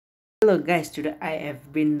Hello guys, today I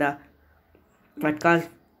have been the what called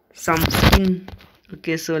some skin.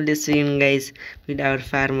 Okay, so let's see guys with our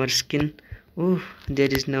farmer skin. Oh, there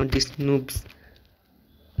is now this noobs.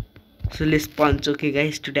 So let's punch. Okay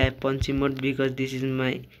guys, today I punch mode because this is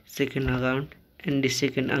my second account, and the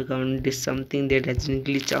second account is something that has been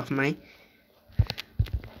glitch of my.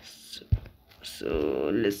 So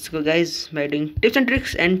let's go guys by doing tips and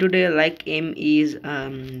tricks. And today like aim is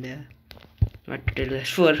what to tell us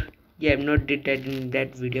 4. Yeah, I'm not did that in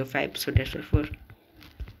that video 5, so that's for 4.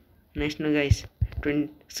 Nice no guys. 20.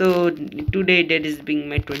 So today that is being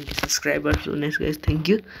my 20 subscribers. So nice guys, thank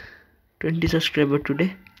you. 20 subscriber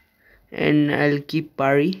today, and I'll keep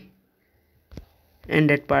parry, and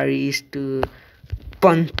that parry is to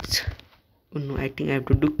punch. Oh no, I think I have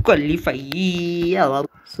to do qualify.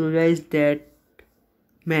 So guys, that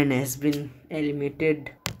man has been eliminated.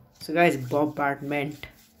 So guys, bombardment.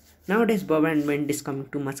 Nowadays bombardment is coming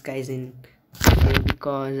too much guys in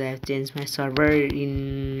because I have changed my server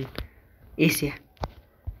in Asia.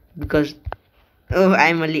 Because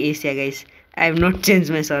I'm only Asia guys, I have not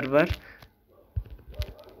changed my server.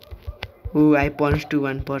 Oh, I punched to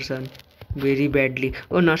one person very badly.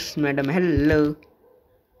 Oh nurse madam, hello.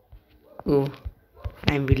 Oh,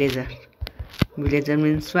 I'm villager. Villager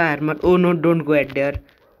means farmer. Oh no, don't go at there.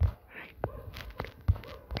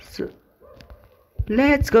 So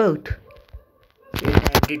let's go. Yes,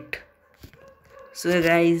 I did. So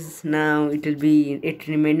guys, now it will be 8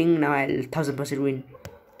 remaining. Now I'll 1000% win.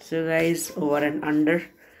 So guys, over and under,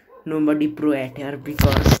 nobody pro at here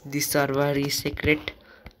because this server is secret.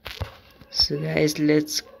 So guys,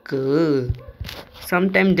 let's go.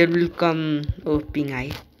 Sometime there will come. Oh ping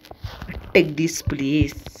high. Take this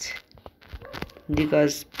please,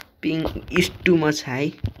 because ping is too much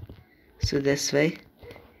high, so that's why.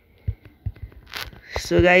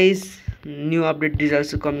 So guys, new update is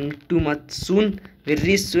also coming too much soon,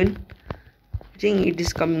 very soon. I think it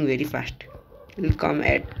is coming very fast. It will come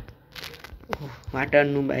at what a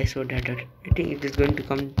noob, I saw that. I think it is going to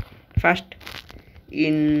come fast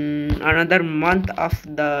in another month of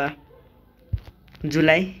the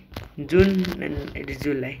July, June, and it is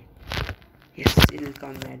July. Yes, it will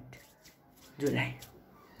come at July.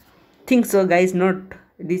 Think so guys, not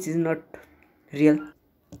this is not real.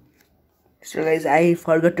 So guys, I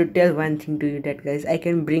forgot to tell one thing to you, that guys I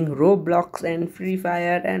can bring Roblox and Free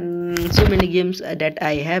Fire and so many games that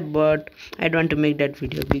I have, but I don't want to make that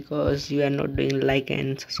video because you are not doing like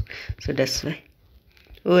and so that's why.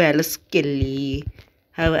 Oh hello Skelly,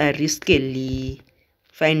 how are you Skelly?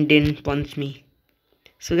 Fine, then punch me.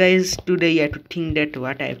 So guys, today you have to think that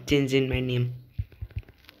what I have changed in my name.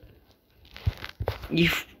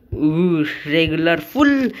 If regular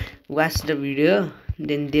full watch the video,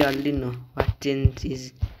 then they already know what change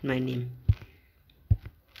is my name.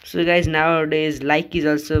 So guys, nowadays like is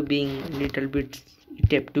also being little bit,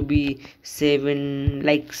 it have to be 7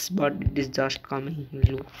 likes, but it is just coming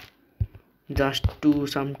low, just 2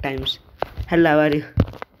 sometimes. Hello, how are you?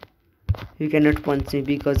 You cannot punch me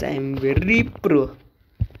because I am very pro,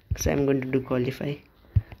 so I'm going to do qualify.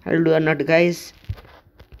 I'll do or not guys.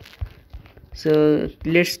 So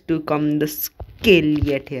let's do come the scale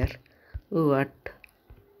yet here. Oh what,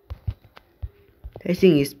 I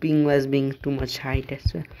think his ping was being too much high,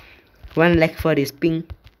 that's why. 1 lakh for his ping,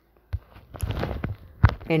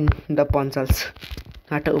 and the punch also.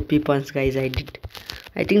 What a OP punch guys I did.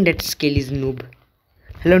 I think that scale is noob.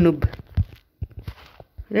 Hello noob.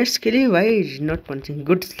 That Skelly, why is not punching?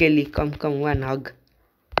 Good Skelly, come, one hug.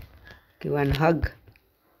 Okay, one hug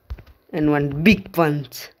and one big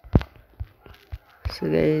punch. So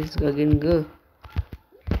guys, again go.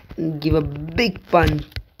 Give a big punch.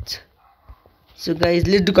 So guys,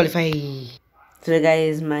 let's do qualify. So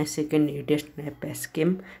guys, my second latest map has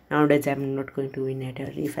came. Nowadays I'm not going to win at all.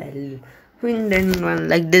 If I'll win, then one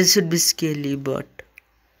like this should be Skelly, but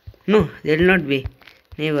no, there will not be.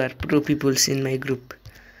 Never pro peoples in my group.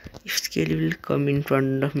 If Skelly will come in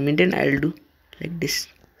front of me, then I'll do like this.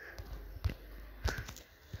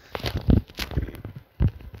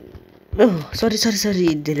 Oh, sorry.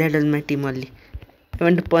 They led on my team only. I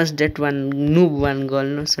want to pass that one noob one goal,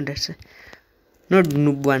 no? So that's not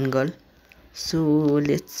noob one goal. So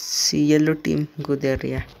let's see, yellow team go there.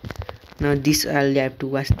 Yeah. Now this I'll have to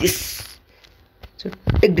watch this. So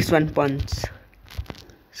take this one punch.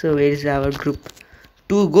 So where is our group?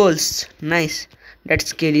 2 goals. Nice. That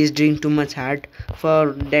skill is doing too much hard.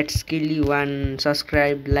 For that skill, 1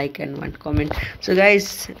 subscribe, like and 1 comment. So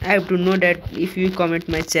guys, I have to know that if you comment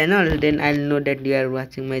my channel, then I'll know that you are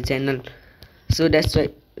watching my channel. So that's why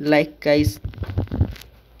like guys.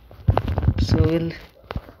 So we'll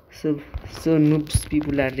So noobs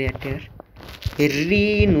people are there here.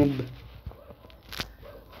 Very noob.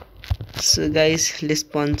 So guys, let's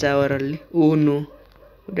punch our early. Oh no,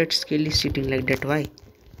 that Skelly is sitting like that. Why?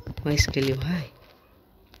 Why Skelly? Why?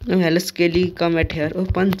 No, hello Skelly, come at here. Oh,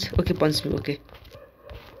 punch. Okay, punch me. Okay.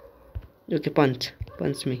 Okay, punch.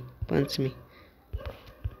 Punch me. Punch me.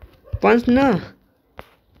 Punch no.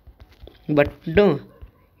 But no,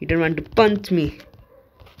 you don't want to punch me.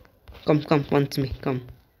 Come, punch me. Come,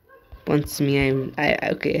 punch me.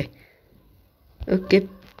 Okay. Okay.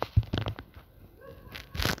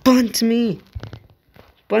 Punch me.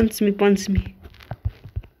 Punch me.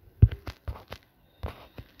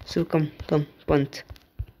 So come, punch.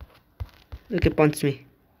 Okay, punch me.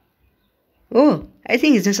 Oh, I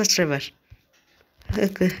think it's a subscriber.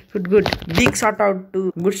 Okay, good. Good shout out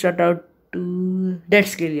to that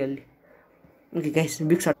skill. Okay, guys,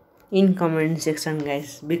 big shout in comment section,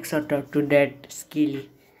 guys. Big shout out to that skill.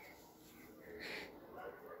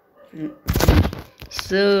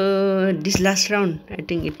 So this last round, I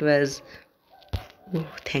think it was. Oh,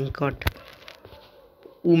 thank God.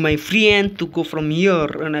 Oh, my friend to go from here,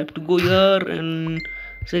 and I have to go here. And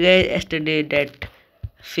so, guys, yesterday that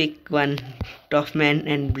fake one, Tough Man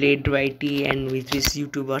and Blade Whitey and with these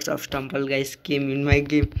YouTubers of Stumble guys came in my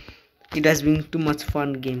game. It has been too much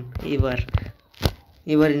fun game ever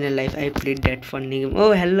in a life. I played that funny game.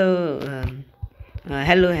 Oh, hello,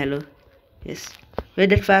 hello. Yes, where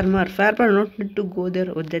that farmer not need to go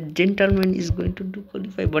there. Oh, that gentleman is going to do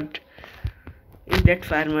qualify, but if that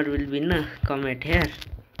farmer will be come at here,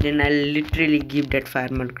 then I'll literally give that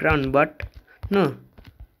farmer crown, but no.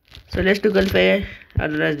 So let's do qualify,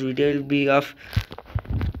 otherwise video will be of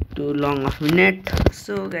too long of minute.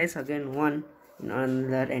 So guys, again one in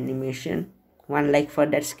another animation. One like for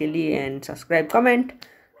that Skelly and subscribe, comment,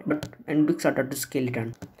 and big shout out to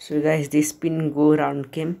Skeleton. So guys, this spin go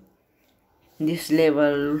round came. This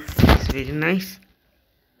level is very nice.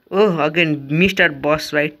 Oh, again Mr.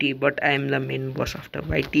 Boss Whitey, but I am the main boss after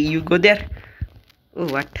Whitey. You go there. Oh,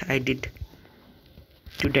 what I did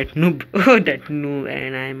to that noob. Oh, that noob.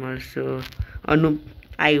 And I'm also a noob.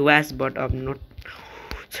 I was, but I'm not.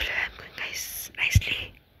 So I'm going, guys,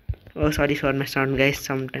 nicely. Oh, sorry for my sound, guys.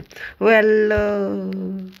 Sometime.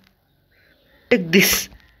 Well, take this.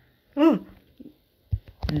 Oh,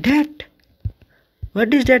 that.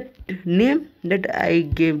 What is that name that I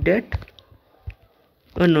gave that?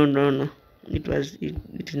 Oh no. It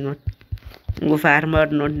is not. Go farmer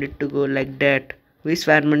not need to go like that. Which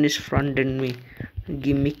farmer is front than me?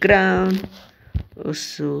 Give me crown. Oh,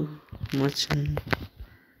 so much.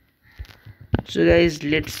 So guys,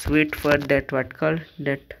 let's wait for that what called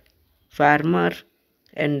that farmer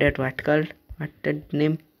and that what called what that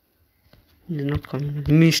name is not coming.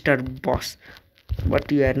 Mr. Boss, but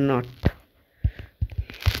you are not.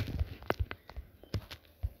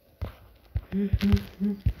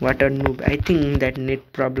 What a noob. I think that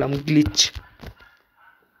net problem glitch.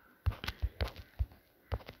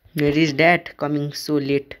 Where is that coming so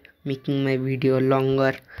late, making my video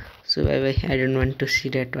longer? So I don't want to see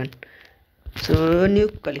that one. So new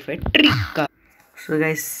qualified trick. So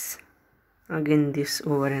guys, again this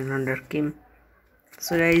over and under came.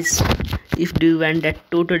 So guys, if do you want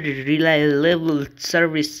that totally reliable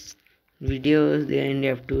service videos, then you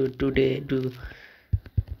have to today do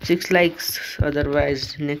 6 likes,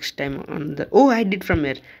 otherwise next time on the I did from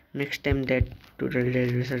here. Next time that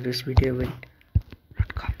tutorial service video will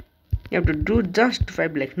not come. You have to do just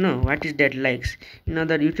 5 likes. No, what is that likes? In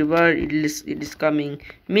other YouTuber it is coming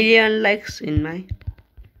million likes in my.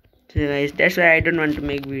 So guys, that's why I don't want to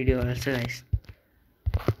make video also, guys.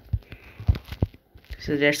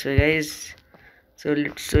 So that's why, guys. So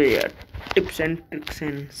let's show you tips and tricks.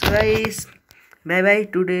 And so guys, bye bye.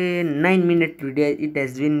 Today 9-minute video it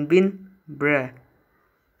has been bruh.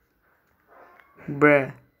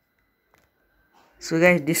 So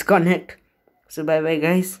guys, disconnect. So bye bye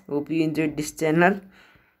guys, hope you enjoyed this channel.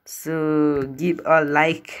 So give a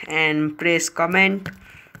like and press comment.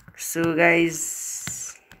 So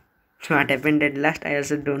guys, what happened at last I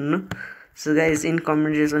also don't know. So guys, in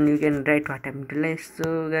comment section you can write what happened to last.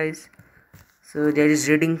 So guys, so there is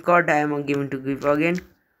reading code I am going to give again.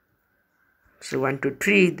 So 1 2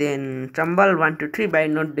 3, then Chambal 1 2 3 by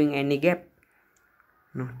not doing any gap.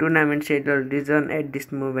 No tournament schedule reason at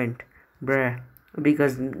this moment, bruh,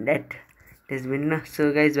 because that has been.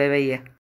 So guys, bye bye. Yeah.